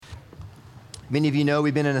Many of you know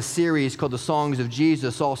we've been in a series called The Songs of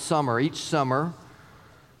Jesus all summer. Each summer,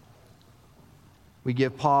 we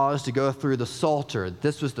give pause to go through the Psalter.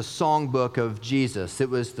 This was the songbook of Jesus. It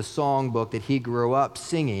was the songbook that he grew up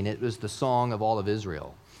singing. It was the song of all of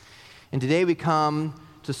Israel. And today we come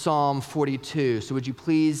to Psalm 42. So would you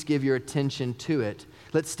please give your attention to it?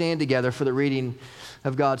 Let's stand together for the reading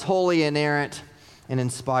of God's holy, inerrant, and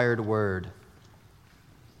inspired word.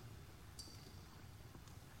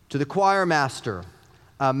 To the choir master,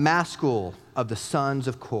 a maskil of the sons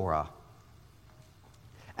of Korah.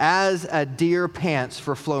 As a deer pants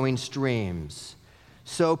for flowing streams,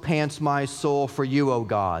 so pants my soul for you, O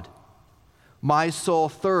God. My soul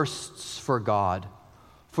thirsts for God,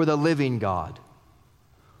 for the living God.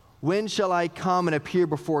 When shall I come and appear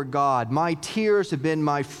before God? My tears have been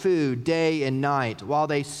my food day and night, while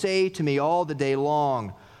they say to me all the day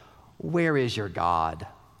long, where is your God?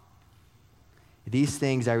 These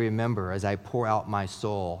things I remember as I pour out my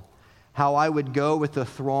soul, how I would go with the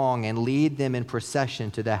throng and lead them in procession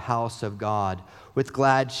to the house of God, with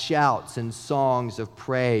glad shouts and songs of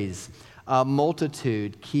praise, a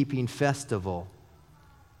multitude keeping festival.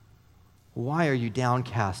 Why are you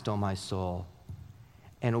downcast, O my soul?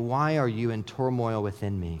 And why are you in turmoil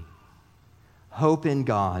within me? Hope in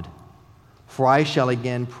God, for I shall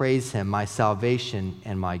again praise him, my salvation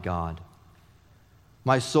and my God.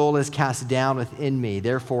 My soul is cast down within me,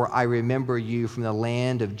 therefore I remember you from the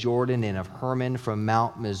land of Jordan and of Hermon from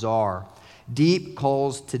Mount Mizar. Deep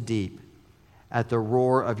calls to deep at the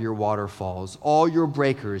roar of your waterfalls. All your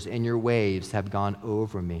breakers and your waves have gone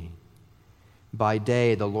over me. By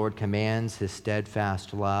day the Lord commands his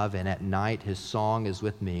steadfast love, and at night his song is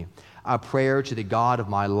with me, a prayer to the God of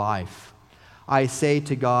my life. I say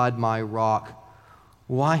to God, my rock,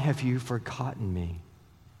 why have you forgotten me?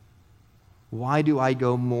 Why do I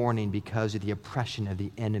go mourning because of the oppression of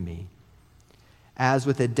the enemy? As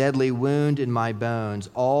with a deadly wound in my bones,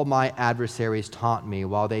 all my adversaries taunt me,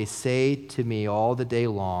 while they say to me all the day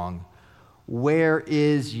long, where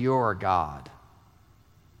is your God?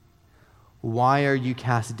 Why are you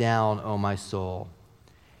cast down, O my soul?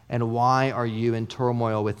 And why are you in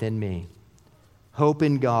turmoil within me? Hope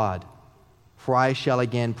in God, for I shall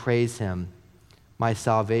again praise him, my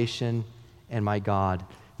salvation and my God.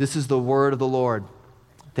 This is the word of the Lord.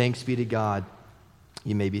 Thanks be to God.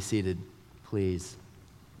 You may be seated, please.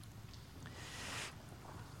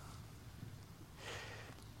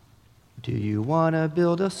 Do you want to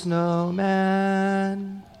build a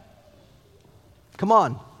snowman? Come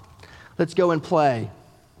on, let's go and play.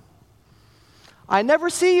 I never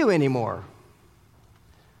see you anymore.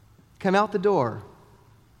 Come out the door.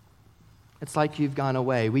 It's like you've gone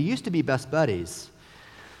away. We used to be best buddies,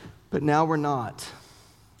 but now we're not.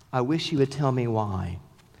 I wish you would tell me why.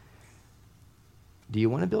 Do you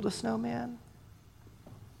want to build a snowman?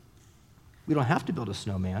 We don't have to build a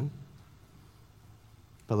snowman,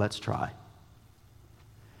 but let's try.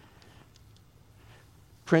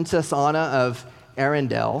 Princess Anna of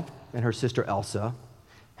Arendelle and her sister Elsa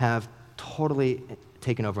have totally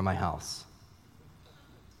taken over my house.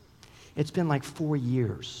 It's been like 4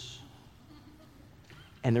 years,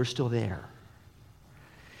 and they're still there.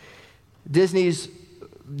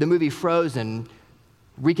 The movie Frozen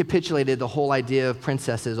recapitulated the whole idea of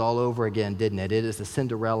princesses all over again, didn't it? It is the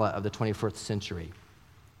Cinderella of the 21st century.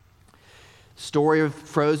 Story of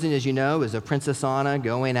Frozen, as you know, is of Princess Anna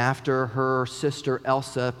going after her sister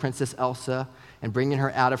Elsa, Princess Elsa, and bringing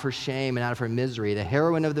her out of her shame and out of her misery. The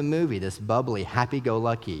heroine of the movie, this bubbly,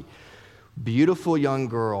 happy-go-lucky, beautiful young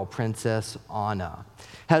girl, Princess Anna,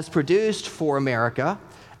 has produced for America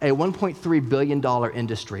a $1.3 billion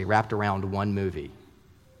industry wrapped around one movie.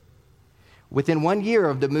 Within 1 year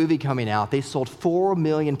of the movie coming out, they sold 4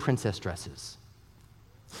 million princess dresses.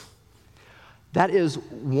 That is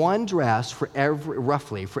one dress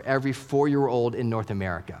roughly for every 4-year-old in North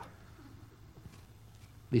America.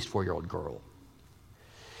 At least 4-year-old girl.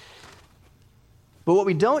 But what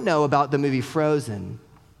we don't know about the movie Frozen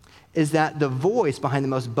is that the voice behind the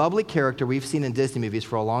most bubbly character we've seen in Disney movies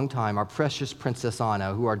for a long time, our precious Princess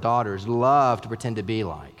Anna, who our daughters love to pretend to be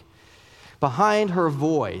like. Behind her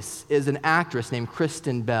voice is an actress named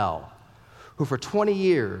Kristen Bell, who for 20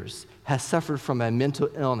 years has suffered from a mental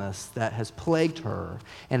illness that has plagued her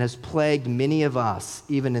and has plagued many of us,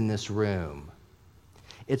 even in this room.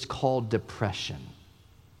 It's called depression.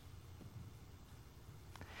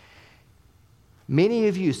 Many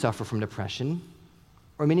of you suffer from depression,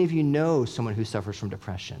 or many of you know someone who suffers from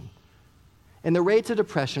depression. And the rates of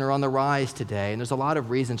depression are on the rise today, and there's a lot of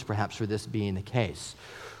reasons perhaps for this being the case.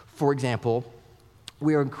 For example,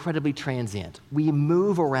 we are incredibly transient. We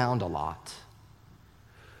move around a lot.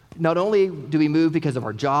 not only do we move because of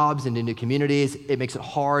our jobs into new communities, it makes it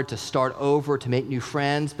hard to start over, to make new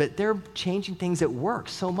friends, but they're changing things at work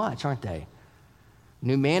so much, aren't they?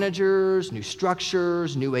 New managers, new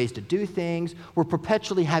structures, new ways to do things. We're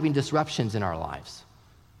perpetually having disruptions in our lives.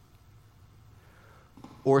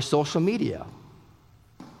 Or social media.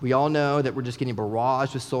 We all know that we're just getting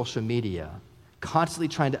barraged with social media, constantly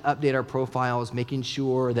trying to update our profiles, making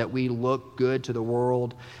sure that we look good to the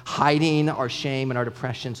world, hiding our shame and our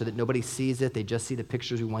depression so that nobody sees it. They just see the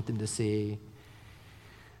pictures we want them to see.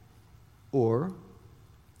 Or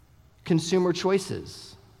consumer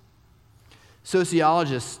choices.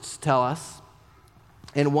 Sociologists tell us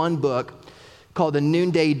in one book called The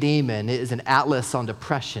Noonday Demon, it is an atlas on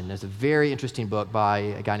depression. It's a very interesting book by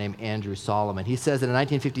a guy named Andrew Solomon. He says that in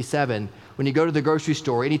 1957, when you go to the grocery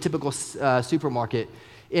store, any typical supermarket,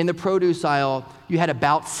 in the produce aisle, you had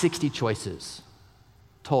about 60 choices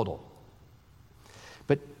total.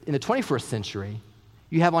 But in the 21st century,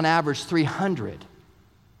 you have on average 300.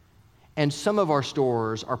 And some of our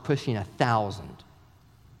stores are pushing 1,000.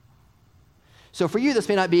 So for you, this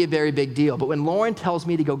may not be a very big deal, but when Lauren tells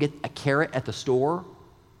me to go get a carrot at the store,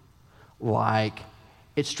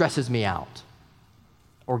 it stresses me out.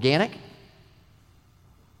 Organic?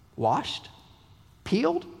 Washed?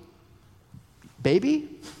 Peeled? Baby?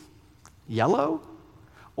 Yellow?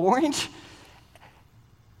 Orange?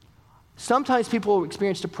 Sometimes people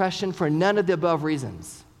experience depression for none of the above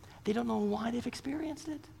reasons. They don't know why they've experienced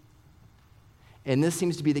it. And this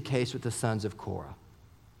seems to be the case with the sons of Korah.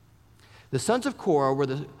 The sons of Korah were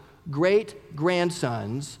the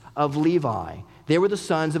great-grandsons of Levi. They were the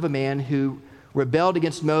sons of a man who rebelled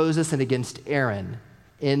against Moses and against Aaron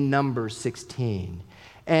in Numbers 16.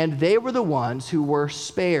 And they were the ones who were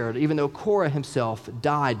spared, even though Korah himself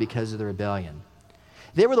died because of the rebellion.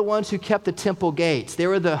 They were the ones who kept the temple gates. They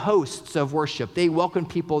were the hosts of worship. They welcomed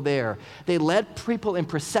people there. They led people in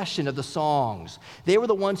procession of the songs. They were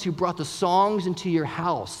the ones who brought the songs into your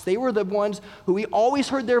house. They were the ones who we always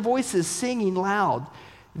heard their voices singing loud.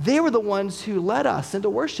 They were the ones who led us into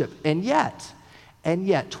worship. And yet,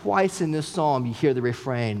 twice in this psalm, you hear the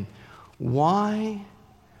refrain, "Why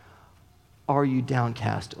are you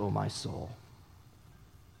downcast, O my soul?"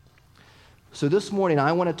 So this morning,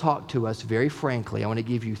 I want to talk to us very frankly. I want to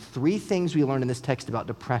give you 3 things we learned in this text about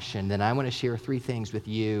depression. Then I want to share 3 things with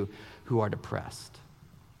you who are depressed,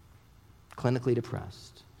 clinically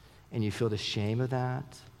depressed, and you feel the shame of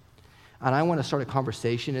that. And I want to start a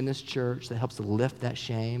conversation in this church that helps to lift that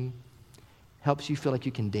shame, helps you feel like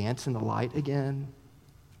you can dance in the light again,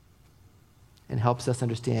 and helps us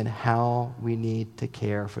understand how we need to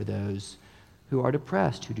care for those who are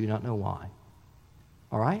depressed, who do not know why.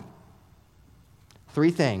 All right? 3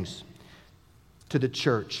 things to the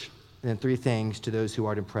church, and then 3 things to those who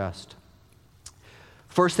are depressed.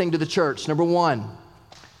 First thing to the church, number 1,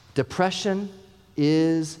 depression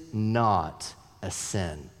is not a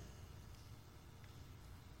sin.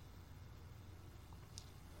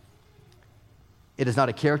 It is not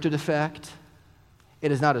a character defect.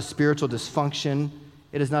 It is not a spiritual dysfunction.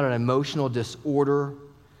 It is not an emotional disorder.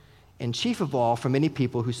 And chief of all, for many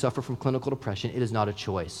people who suffer from clinical depression, it is not a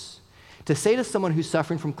choice. To say to someone who's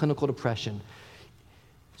suffering from clinical depression,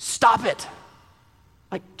 stop it,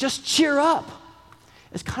 just cheer up.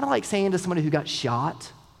 It's kind of like saying to somebody who got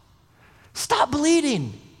shot, stop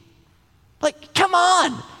bleeding. Come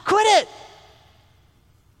on, quit it.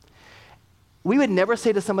 We would never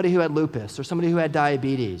say to somebody who had lupus or somebody who had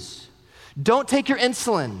diabetes, don't take your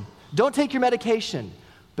insulin, don't take your medication.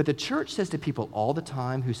 But the church says to people all the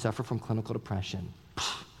time who suffer from clinical depression,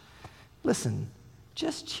 listen,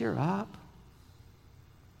 just cheer up.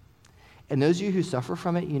 And those of you who suffer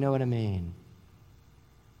from it, you know what I mean.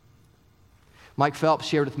 Mike Phelps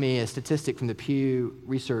shared with me a statistic from the Pew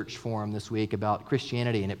Research Forum this week about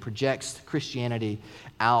Christianity, and it projects Christianity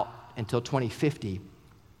out until 2050.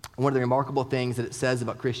 One of the remarkable things that it says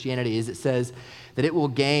about Christianity is it says that it will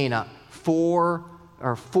gain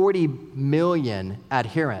 40 million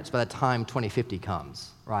adherents by the time 2050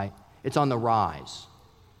 comes, right? It's on the rise.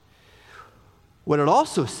 What it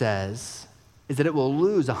also says is that it will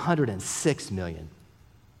lose 106 million.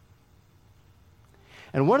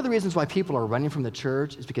 And one of the reasons why people are running from the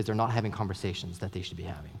church is because they're not having conversations that they should be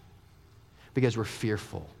having, because we're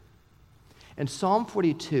fearful. And Psalm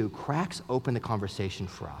 42 cracks open the conversation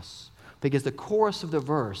for us, because the chorus of the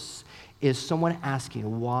verse is someone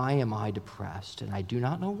asking, why am I depressed? And I do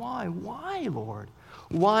not know why. Why, Lord?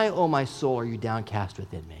 Why, O my soul, are you downcast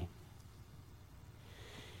within me?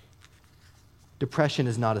 Depression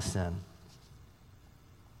is not a sin.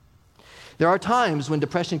 There are times when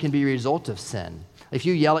depression can be a result of sin. If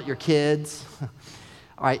you yell at your kids,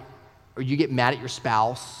 all right, or you get mad at your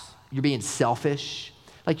spouse, you're being selfish,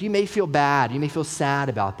 like you may feel bad, you may feel sad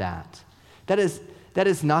about that. That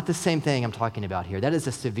is not the same thing I'm talking about here. That is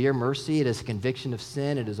a severe mercy. It is a conviction of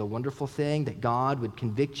sin. It is a wonderful thing that God would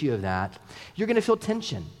convict you of that. You're going to feel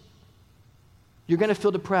tension. You're going to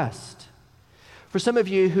feel depressed. For some of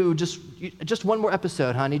you who just one more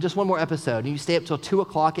episode, honey, just one more episode, and you stay up till 2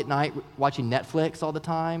 o'clock at night watching Netflix all the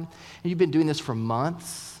time, and you've been doing this for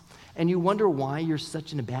months, and you wonder why you're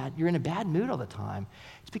in a bad mood all the time.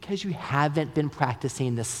 It's because you haven't been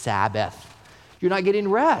practicing the Sabbath. You're not getting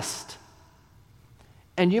rest.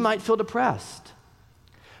 And you might feel depressed.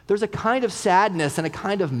 There's a kind of sadness and a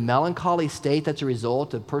kind of melancholy state that's a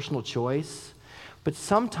result of personal choice. But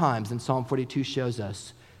sometimes, and Psalm 42 shows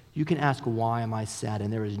us, you can ask, why am I sad?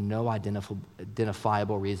 And there is no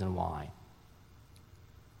identifiable reason why.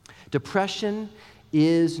 Depression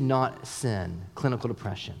is not sin, clinical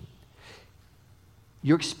depression.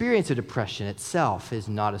 Your experience of depression itself is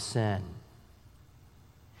not a sin.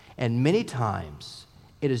 And many times,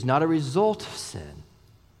 it is not a result of sin.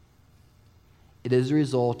 It is a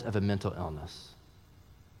result of a mental illness.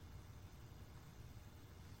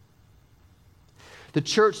 The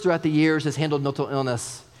church throughout the years has handled mental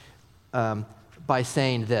illness by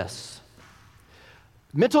saying this: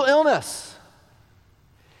 mental illness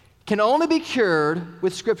can only be cured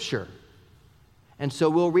with Scripture. And so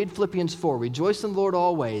we'll read Philippians 4, rejoice in the Lord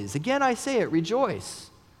always. Again, I say it, rejoice.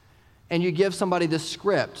 And you give somebody this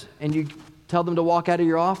script, and you tell them to walk out of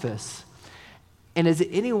your office. And is it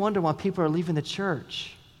any wonder why people are leaving the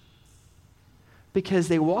church? Because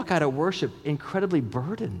they walk out of worship incredibly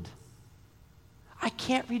burdened. I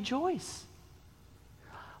can't rejoice.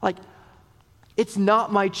 Like, it's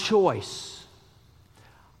not my choice.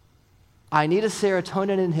 I need a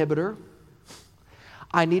serotonin inhibitor.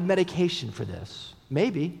 I need medication for this.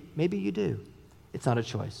 Maybe you do. It's not a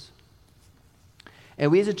choice.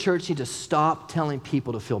 And we as a church need to stop telling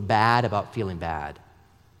people to feel bad about feeling bad.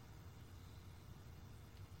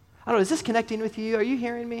 I don't know, is this connecting with you? Are you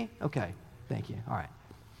hearing me? Okay, thank you. All right.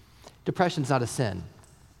 Depression's not a sin.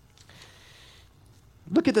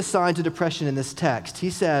 Look at the signs of depression in this text. He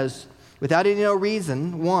says, without any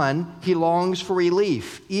reason, 1, he longs for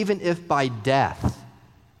relief, even if by death,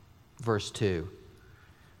 verse 2.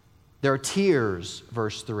 There are tears,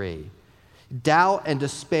 verse 3. Doubt and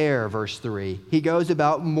despair, verse 3. He goes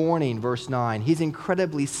about mourning, verse 9. He's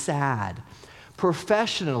incredibly sad.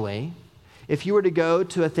 Professionally, if you were to go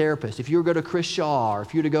to a therapist, if you were to go to Chris Shaw, or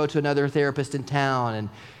if you were to go to another therapist in town, and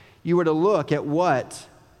you were to look at what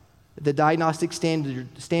the Diagnostic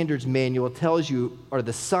Standards Manual tells you are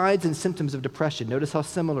the signs and symptoms of depression, notice how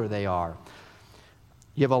similar they are.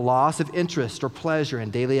 You have a loss of interest or pleasure in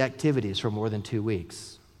daily activities for more than 2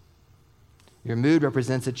 weeks. Your mood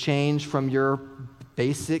represents a change from your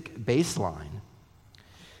basic baseline.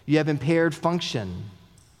 You have impaired function.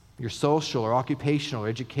 Your social or occupational or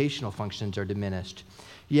educational functions are diminished.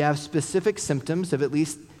 You have specific symptoms of at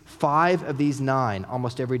least 5 of these 9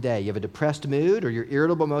 almost every day. You have a depressed mood, or you're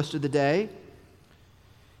irritable most of the day.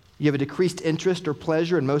 You have a decreased interest or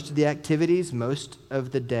pleasure in most of the activities most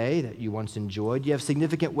of the day that you once enjoyed. You have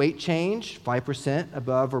significant weight change, 5%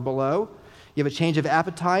 above or below. You have a change of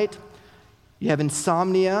appetite. You have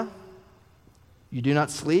insomnia. You do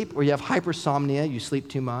not sleep. Or you have hypersomnia. You sleep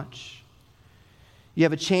too much. You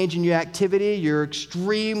have a change in your activity. You're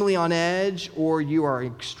extremely on edge, or you are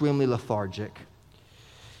extremely lethargic.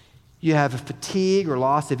 You have a fatigue or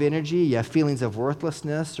loss of energy. You have feelings of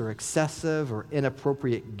worthlessness or excessive or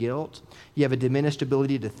inappropriate guilt. You have a diminished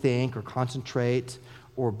ability to think or concentrate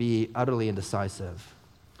or be utterly indecisive.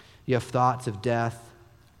 You have thoughts of death,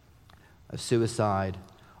 of suicide,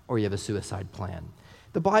 or you have a suicide plan.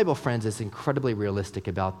 The Bible, friends, is incredibly realistic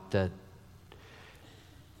about the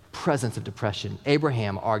presence of depression.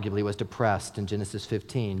 Abraham arguably was depressed in Genesis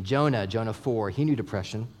 15. Jonah 4, he knew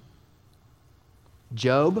depression.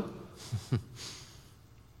 Job,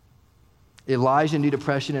 Elijah knew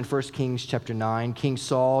depression in 1 Kings chapter 9. King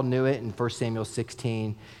Saul knew it in 1 Samuel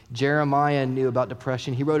 16. Jeremiah knew about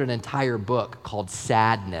depression. He wrote an entire book called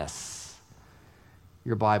Sadness.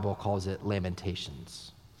 Your Bible calls it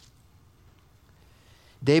Lamentations.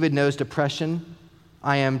 David knows depression.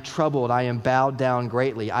 I am troubled. I am bowed down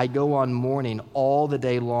greatly. I go on mourning all the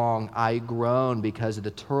day long. I groan because of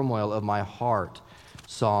the turmoil of my heart.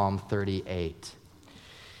 Psalm 38.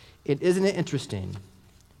 Isn't it interesting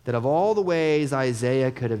that of all the ways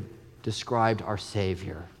Isaiah could have described our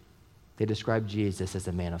Savior, they described Jesus as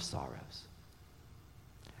a man of sorrows,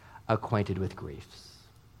 acquainted with griefs.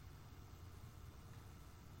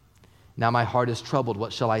 Now my heart is troubled.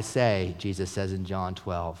 What shall I say? Jesus says in John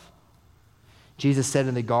 12. Jesus said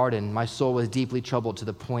in the garden, my soul was deeply troubled to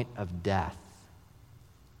the point of death.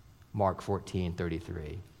 Mark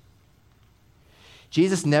 14:33.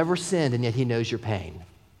 Jesus never sinned, and yet he knows your pain.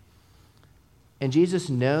 And Jesus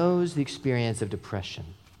knows the experience of depression.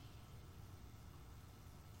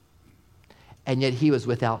 And yet he was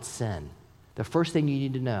without sin. The first thing you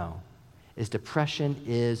need to know is depression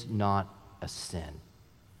is not a sin.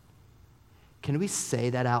 Can we say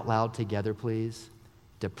that out loud together, please?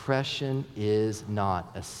 Depression is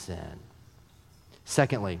not a sin.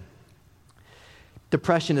 Secondly,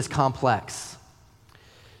 depression is complex.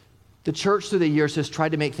 The church through the years has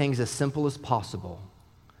tried to make things as simple as possible.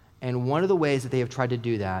 And one of the ways that they have tried to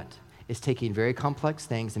do that is taking very complex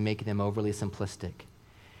things and making them overly simplistic.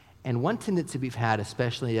 And one tendency we've had,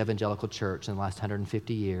 especially in the evangelical church in the last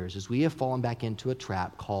 150 years, is we have fallen back into a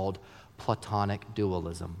trap called Platonic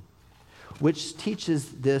dualism, which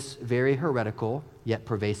teaches this very heretical yet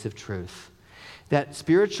pervasive truth, that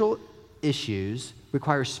spiritual issues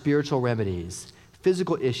require spiritual remedies,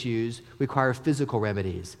 physical issues require physical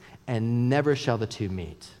remedies, and never shall the two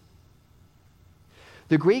meet.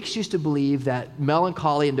 The Greeks used to believe that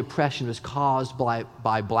melancholy and depression was caused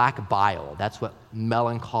by black bile. That's what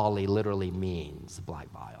melancholy literally means,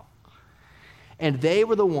 black bile. And they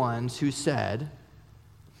were the ones who said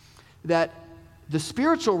that the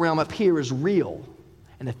spiritual realm up here is real,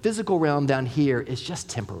 and the physical realm down here is just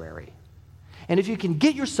temporary. And if you can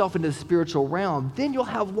get yourself into the spiritual realm, then you'll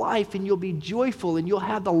have life, and you'll be joyful, and you'll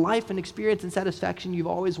have the life and experience and satisfaction you've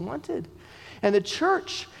always wanted. And the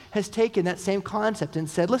church has taken that same concept and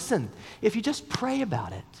said, listen, if you just pray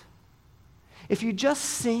about it, if you just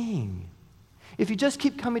sing, if you just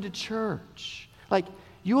keep coming to church, like,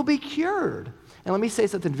 you will be cured. And let me say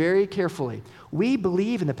something very carefully. We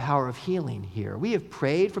believe in the power of healing here. We have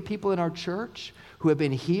prayed for people in our church who have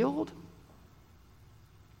been healed.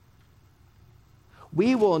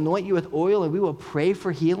 We will anoint you with oil and we will pray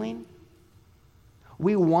for healing.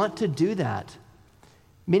 We want to do that.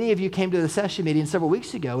 Many of you came to the session meeting several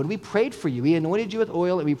weeks ago, and we prayed for you. We anointed you with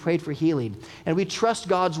oil, and we prayed for healing. And we trust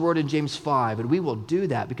God's word in James 5, and we will do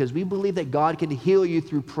that because we believe that God can heal you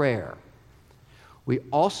through prayer. We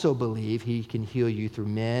also believe he can heal you through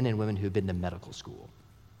men and women who have been to medical school.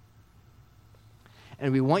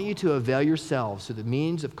 And we want you to avail yourselves through the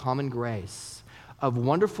means of common grace of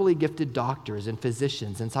wonderfully gifted doctors and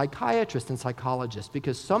physicians and psychiatrists and psychologists,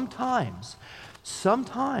 because sometimes,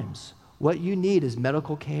 what you need is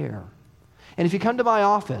medical care. And if you come to my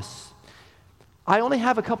office, I only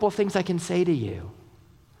have a couple of things I can say to you.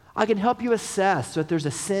 I can help you assess if there's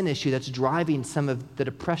a sin issue that's driving some of the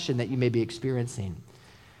depression that you may be experiencing.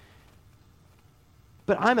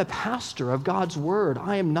 But I'm a pastor of God's word.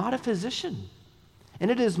 I am not a physician.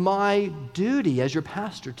 And it is my duty as your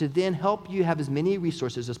pastor to then help you have as many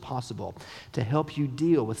resources as possible to help you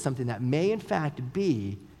deal with something that may in fact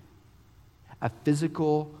be a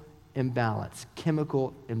physical imbalance,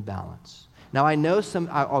 chemical imbalance. Now, I know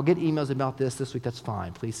I'll get emails about this week. That's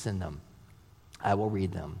fine. Please send them. I will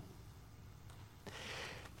read them.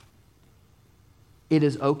 It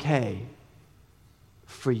is okay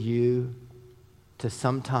for you to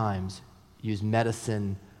sometimes use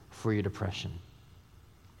medicine for your depression.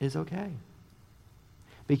 It is okay.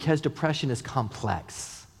 Because depression is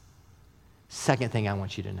complex. Second thing I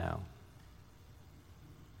want you to know.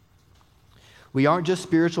 We aren't just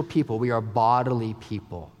spiritual people, we are bodily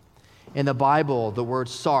people. In the Bible, the word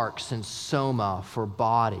sarx and soma for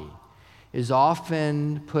body is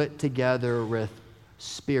often put together with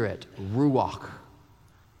spirit, ruach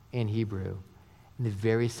in Hebrew, in the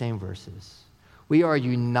very same verses. We are a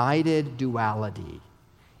united duality.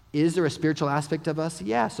 Is there a spiritual aspect of us?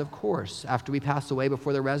 Yes, of course. After we pass away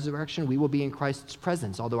before the resurrection, we will be in Christ's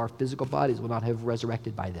presence, although our physical bodies will not have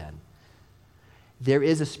resurrected by then. There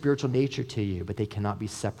is a spiritual nature to you, but they cannot be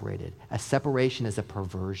separated. A separation is a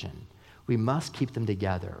perversion. We must keep them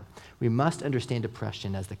together. We must understand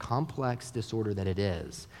depression as the complex disorder that it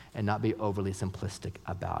is and not be overly simplistic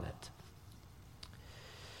about it.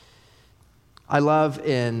 I love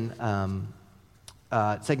in 2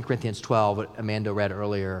 Corinthians 12, what Amanda read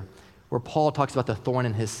earlier, where Paul talks about the thorn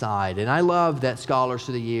in his side. And I love that scholars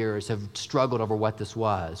through the years have struggled over what this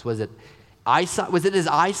was. Was it eyesight? Was it his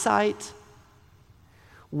eyesight?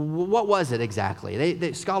 What was it exactly?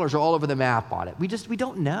 The scholars are all over the map on it. We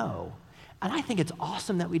don't know. And I think it's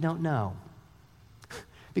awesome that we don't know.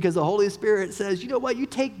 Because the Holy Spirit says, you know what? You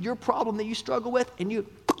take your problem that you struggle with and you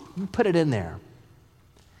put it in there.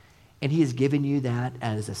 And he has given you that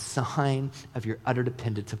as a sign of your utter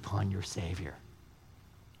dependence upon your Savior.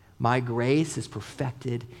 My grace is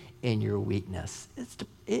perfected in your weakness.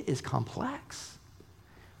 It is complex.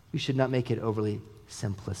 we should not make it overly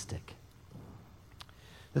simplistic.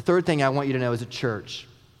 The third thing I want you to know as a church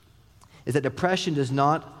is that depression does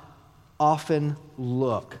not often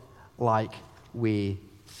look like we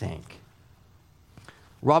think.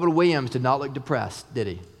 Robin Williams did not look depressed, did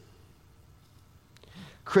he?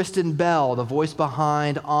 Kristen Bell, the voice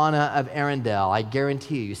behind Anna of Arendelle, I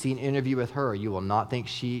guarantee you see an interview with her, you will not think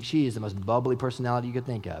she is the most bubbly personality you could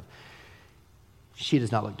think of. She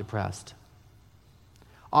does not look depressed.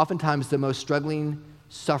 Oftentimes, the most struggling,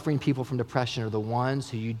 suffering people from depression are the ones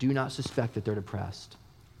who you do not suspect that they're depressed.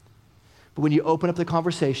 But when you open up the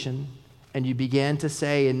conversation and you begin to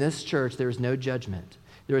say, in this church, there is no judgment.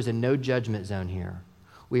 There is a no judgment zone here.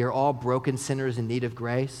 We are all broken sinners in need of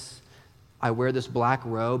grace. I wear this black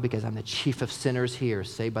robe because I'm the chief of sinners here,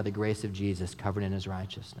 saved by the grace of Jesus, covered in his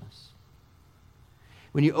righteousness.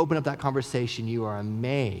 When you open up that conversation, you are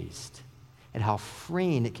amazed at how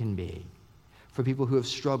freeing it can be for people who have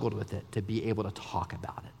struggled with it to be able to talk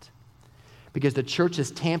about it. Because the church has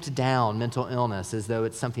tamped down mental illness as though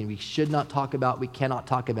it's something we should not talk about, we cannot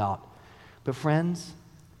talk about. But friends,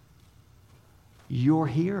 you're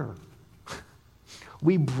here.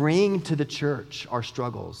 We bring to the church our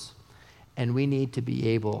struggles, and we need to be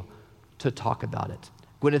able to talk about it.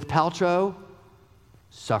 Gwyneth Paltrow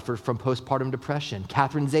suffered from postpartum depression.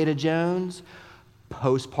 Catherine Zeta-Jones,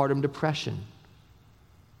 postpartum depression.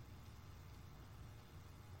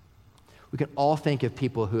 We can all think of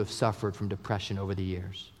people who have suffered from depression over the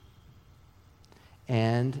years.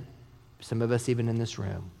 And some of us even in this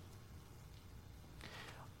room.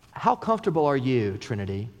 How comfortable are you,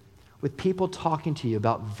 Trinity, with people talking to you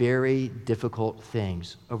about very difficult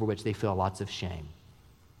things over which they feel lots of shame?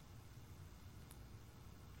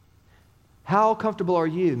 How comfortable are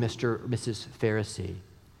you, Mr. or Mrs. Pharisee,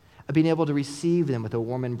 of being able to receive them with a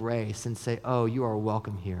warm embrace and say, oh, you are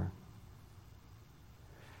welcome here?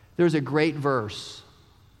 There's a great verse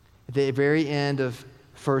at the very end of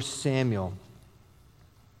 1 Samuel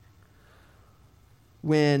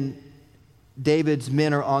when David's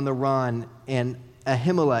men are on the run and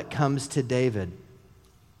Ahimelech comes to David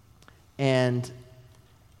and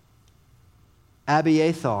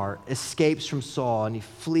Abiathar escapes from Saul and he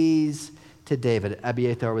flees to David.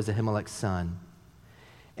 Abiathar was Ahimelech's son.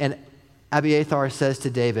 And Abiathar says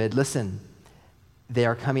to David, listen, they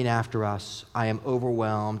are coming after us. I am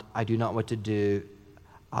overwhelmed. I do not know what to do.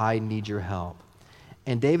 I need your help.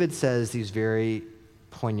 And David says these very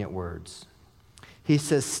poignant words. He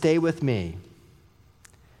says, stay with me.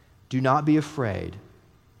 Do not be afraid.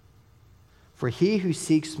 For he who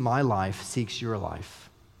seeks my life seeks your life.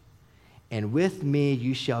 And with me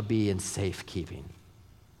you shall be in safekeeping.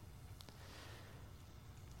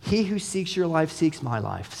 He who seeks your life seeks my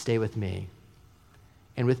life. Stay with me.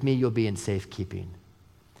 And with me you'll be in safekeeping.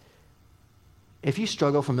 If you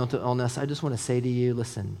struggle from mental illness, I just want to say to you,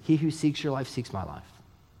 listen, he who seeks your life seeks my life.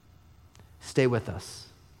 Stay with us.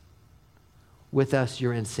 With us,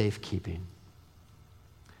 you're in safekeeping.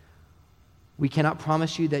 We cannot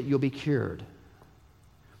promise you that you'll be cured,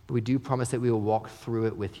 but we do promise that we will walk through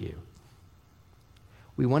it with you.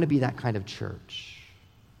 We want to be that kind of church.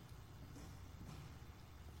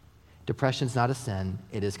 Depression's not a sin.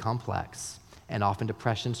 It is complex, and often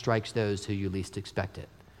depression strikes those who you least expect it.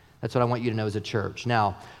 That's what I want you to know as a church.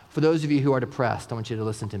 Now, for those of you who are depressed, I want you to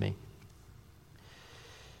listen to me.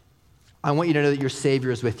 I want you to know that your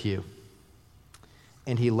Savior is with you,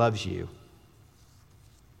 and he loves you.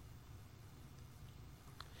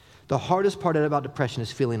 The hardest part about depression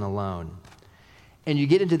is feeling alone. And you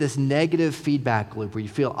get into this negative feedback loop where you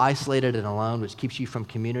feel isolated and alone, which keeps you from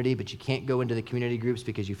community, but you can't go into the community groups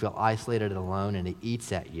because you feel isolated and alone, and it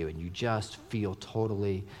eats at you, and you just feel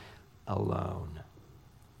totally alone.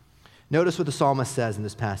 Notice what the psalmist says in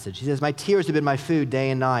this passage. He says, my tears have been my food day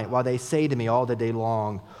and night, while they say to me all the day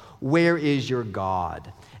long, where is your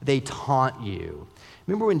God? They taunt you.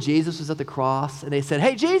 Remember when Jesus was at the cross and they said,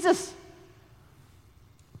 hey, Jesus,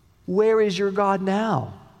 where is your God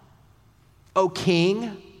now? O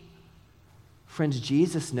King? Friends,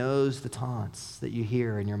 Jesus knows the taunts that you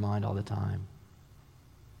hear in your mind all the time.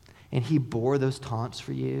 And he bore those taunts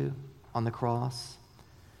for you on the cross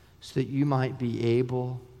so that you might be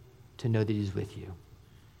able to know that he's with you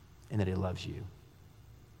and that he loves you.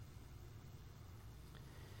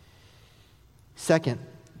 Second,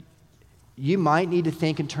 you might need to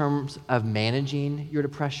think in terms of managing your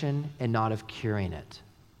depression and not of curing it.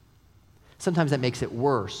 Sometimes that makes it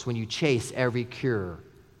worse when you chase every cure.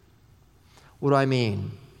 What do I mean?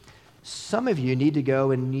 Some of you need to go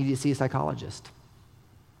and need to see a psychologist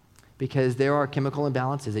because there are chemical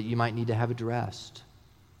imbalances that you might need to have addressed.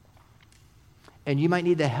 And you might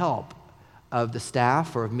need the help of the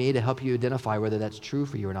staff or of me to help you identify whether that's true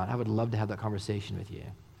for you or not. I would love to have that conversation with you.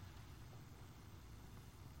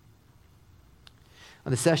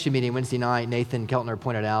 On the session meeting Wednesday night, Nathan Keltner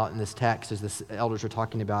pointed out in this text, as the elders were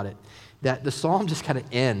talking about it, that the psalm just kind of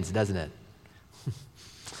ends, doesn't it?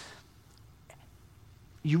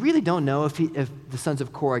 You really don't know if the sons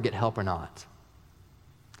of Korah get help or not.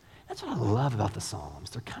 That's what I love about the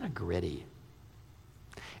Psalms. They're kind of gritty.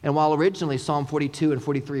 And while originally Psalm 42 and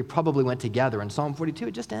 43 probably went together, in Psalm 42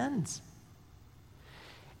 it just ends.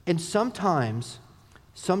 And sometimes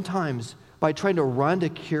by trying to run to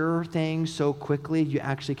cure things so quickly, you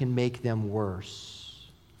actually can make them worse.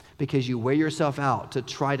 Because you wear yourself out to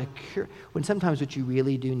try to cure, when sometimes what you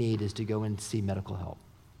really do need is to go and see medical help.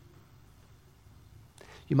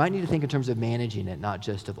 You might need to think in terms of managing it, not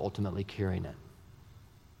just of ultimately curing it.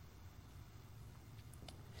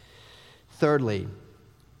 Thirdly,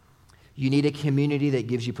 you need a community that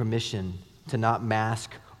gives you permission to not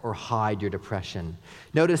mask or hide your depression.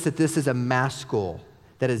 Notice that this is a maskil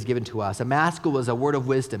that is given to us. A maskil was a word of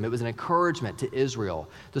wisdom. It was an encouragement to Israel.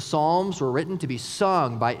 The Psalms were written to be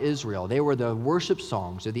sung by Israel. They were the worship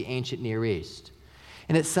songs of the ancient Near East.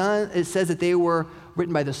 And it says that they were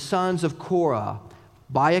written by the sons of Korah,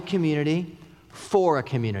 by a community, for a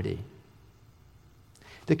community.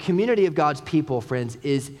 The community of God's people, friends,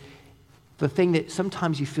 is the thing that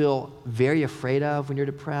sometimes you feel very afraid of when you're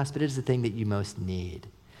depressed, but it is the thing that you most need.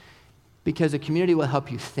 Because a community will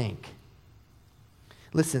help you think.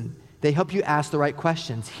 Listen, they help you ask the right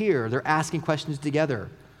questions. Here, they're asking questions together.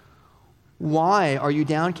 Why are you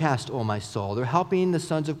downcast, O my soul? They're helping the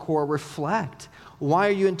sons of Korah reflect. Why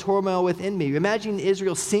are you in turmoil within me? Imagine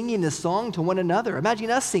Israel singing this song to one another. Imagine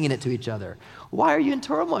us singing it to each other. Why are you in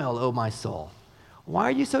turmoil, O my soul? Why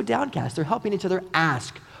are you so downcast? They're helping each other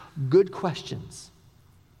ask good questions.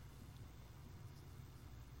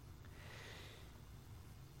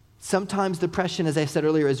 Sometimes depression, as I said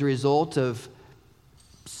earlier, is a result of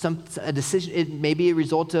a decision. It may be a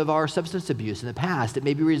result of our substance abuse in the past. It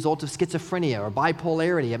may be a result of schizophrenia or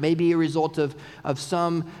bipolarity. It may be a result of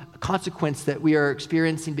some consequence that we are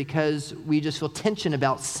experiencing because we just feel tension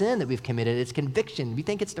about sin that we've committed. It's conviction. We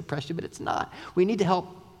think it's depression, but it's not. We need to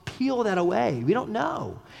help peel that away. We don't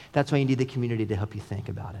know. That's why you need the community to help you think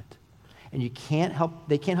about it. And they can't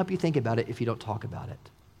help you think about it if you don't talk about it.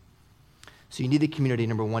 So you need the community,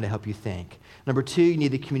 number one, to help you think. Number two, you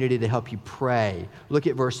need the community to help you pray. Look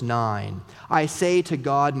at verse 9. I say to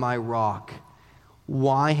God, my rock,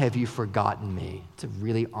 why have you forgotten me? It's a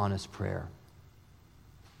really honest prayer.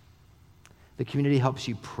 The community helps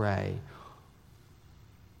you pray.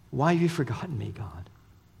 Why have you forgotten me, God?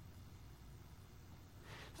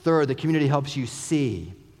 Third, the community helps you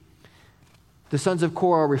see. The sons of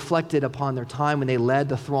Korah reflected upon their time when they led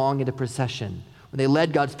the throng into procession, when they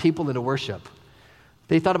led God's people into worship.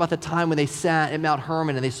 They thought about the time when they sat at Mount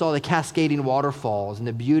Hermon and they saw the cascading waterfalls and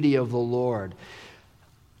the beauty of the Lord.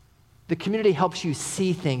 The community helps you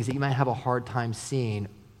see things that you might have a hard time seeing,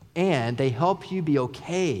 and they help you be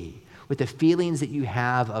okay with the feelings that you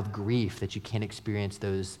have of grief, that you can't experience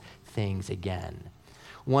those things again.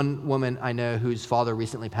 One woman I know whose father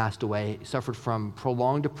recently passed away suffered from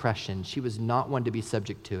prolonged depression. She was not one to be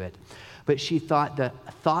subject to it. But she thought the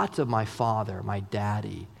thoughts of my father, my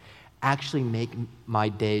daddy, actually make my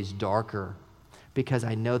days darker because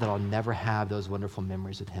I know that I'll never have those wonderful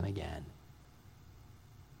memories with him again.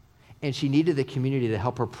 And she needed the community to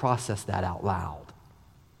help her process that out loud.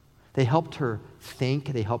 They helped her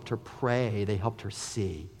think, they helped her pray, they helped her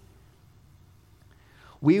see.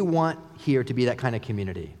 We want here to be that kind of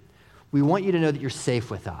community. We want you to know that you're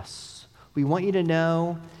safe with us. We want you to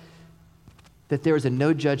know that there is a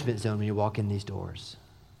no judgment zone when you walk in these doors.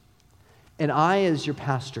 And I, as your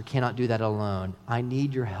pastor, cannot do that alone. I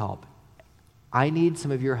need your help. I need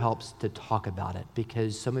some of your helps to talk about it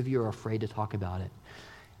because some of you are afraid to talk about it,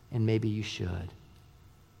 and maybe you should.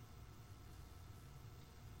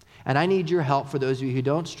 And I need your help for those of you who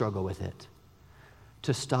don't struggle with it,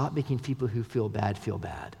 to stop making people who feel bad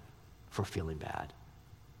for feeling bad.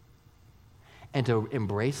 And to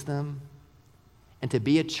embrace them, and to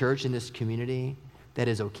be a church in this community that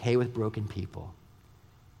is okay with broken people.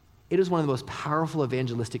 It is one of the most powerful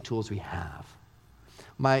evangelistic tools we have.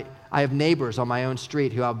 I have neighbors on my own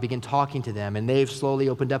street who I'll begin talking to them, and they've slowly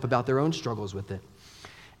opened up about their own struggles with it.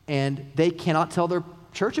 And they cannot tell their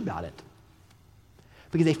church about it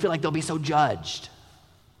because they feel like they'll be so judged.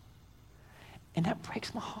 And that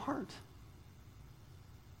breaks my heart.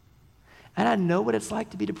 And I know what it's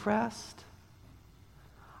like to be depressed.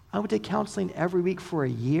 I went to counseling every week for a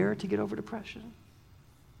year to get over depression.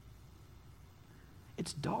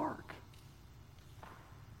 It's dark.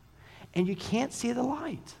 and you can't see the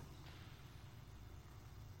light.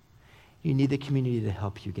 You need the community to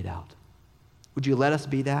help you get out. Would you let us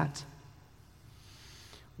be that?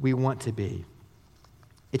 We want to be.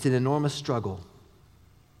 It's an enormous struggle.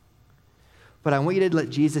 But I want you to let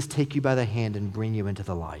Jesus take you by the hand and bring you into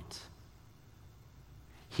the light.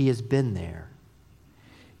 He has been there.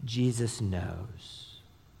 Jesus knows.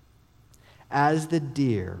 As the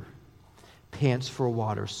deer pants for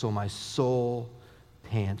water, so my soul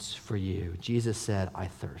pants for you. Jesus said, I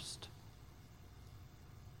thirst.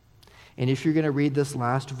 And if you're going to read this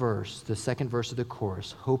last verse, the second verse of the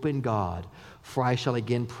chorus, hope in God, for I shall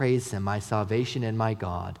again praise him, my salvation and my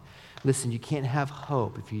God. Listen, you can't have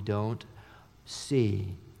hope if you don't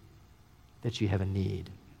see that you have a need.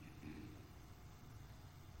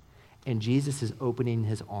 And Jesus is opening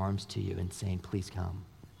his arms to you and saying, please come.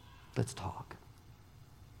 Let's talk.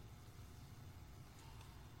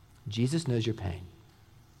 Jesus knows your pain.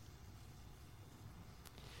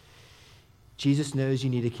 Jesus knows you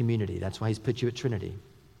need a community. That's why he's put you at Trinity.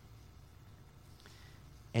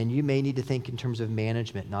 And you may need to think in terms of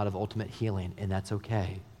management, not of ultimate healing, and that's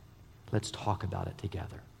okay. Let's talk about it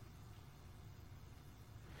together.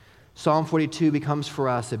 Psalm 42 becomes for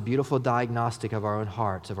us a beautiful diagnostic of our own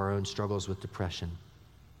hearts, of our own struggles with depression.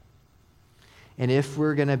 And if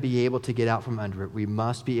we're going to be able to get out from under it, we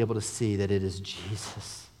must be able to see that it is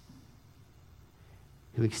Jesus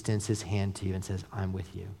who extends his hand to you and says, I'm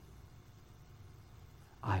with you.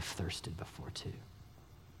 I've thirsted before too.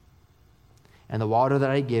 And the water that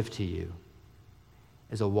I give to you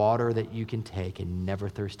is a water that you can take and never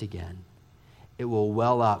thirst again. It will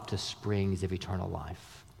well up to springs of eternal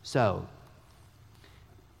life. So,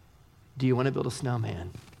 do you want to build a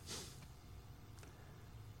snowman?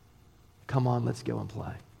 Come on, let's go and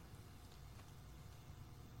play.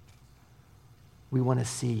 We want to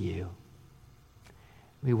see you.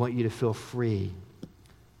 We want you to feel free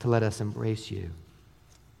to let us embrace you.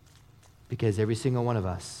 Because every single one of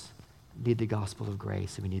us need the gospel of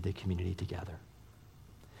grace, and we need the community together.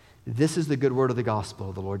 This is the good word of the gospel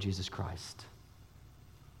of the Lord Jesus Christ.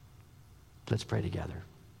 Let's pray together.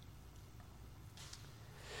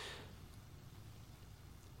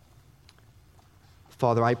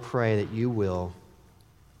 Father, I pray that you will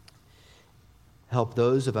help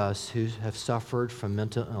those of us who have suffered from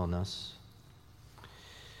mental illness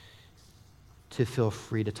to feel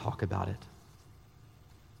free to talk about it.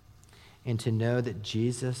 And to know that,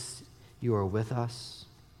 Jesus, you are with us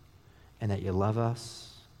and that you love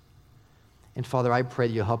us. And Father, I pray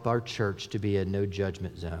that you'll help our church to be a no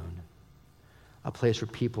judgment zone, a place where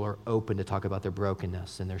people are open to talk about their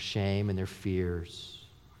brokenness and their shame and their fears.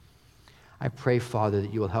 I pray, Father,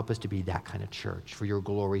 that you will help us to be that kind of church for your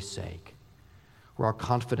glory's sake, where our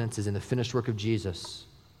confidence is in the finished work of Jesus,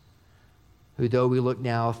 who, though we look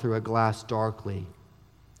now through a glass darkly,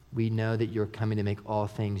 we know that you're coming to make all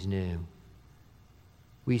things new.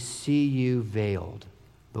 We see you veiled,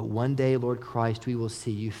 but one day, Lord Christ, we will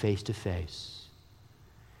see you face to face.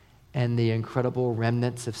 And the incredible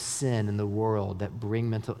remnants of sin in the world that bring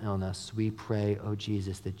mental illness, we pray, oh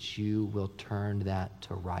Jesus, that you will turn that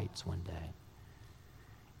to rights one day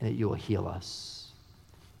and that you will heal us.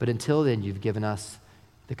 But until then, you've given us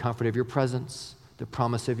the comfort of your presence, the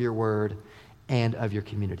promise of your word, and of your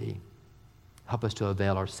community. Help us to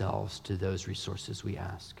avail ourselves to those resources, we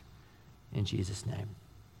ask. In Jesus' name,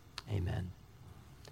 amen.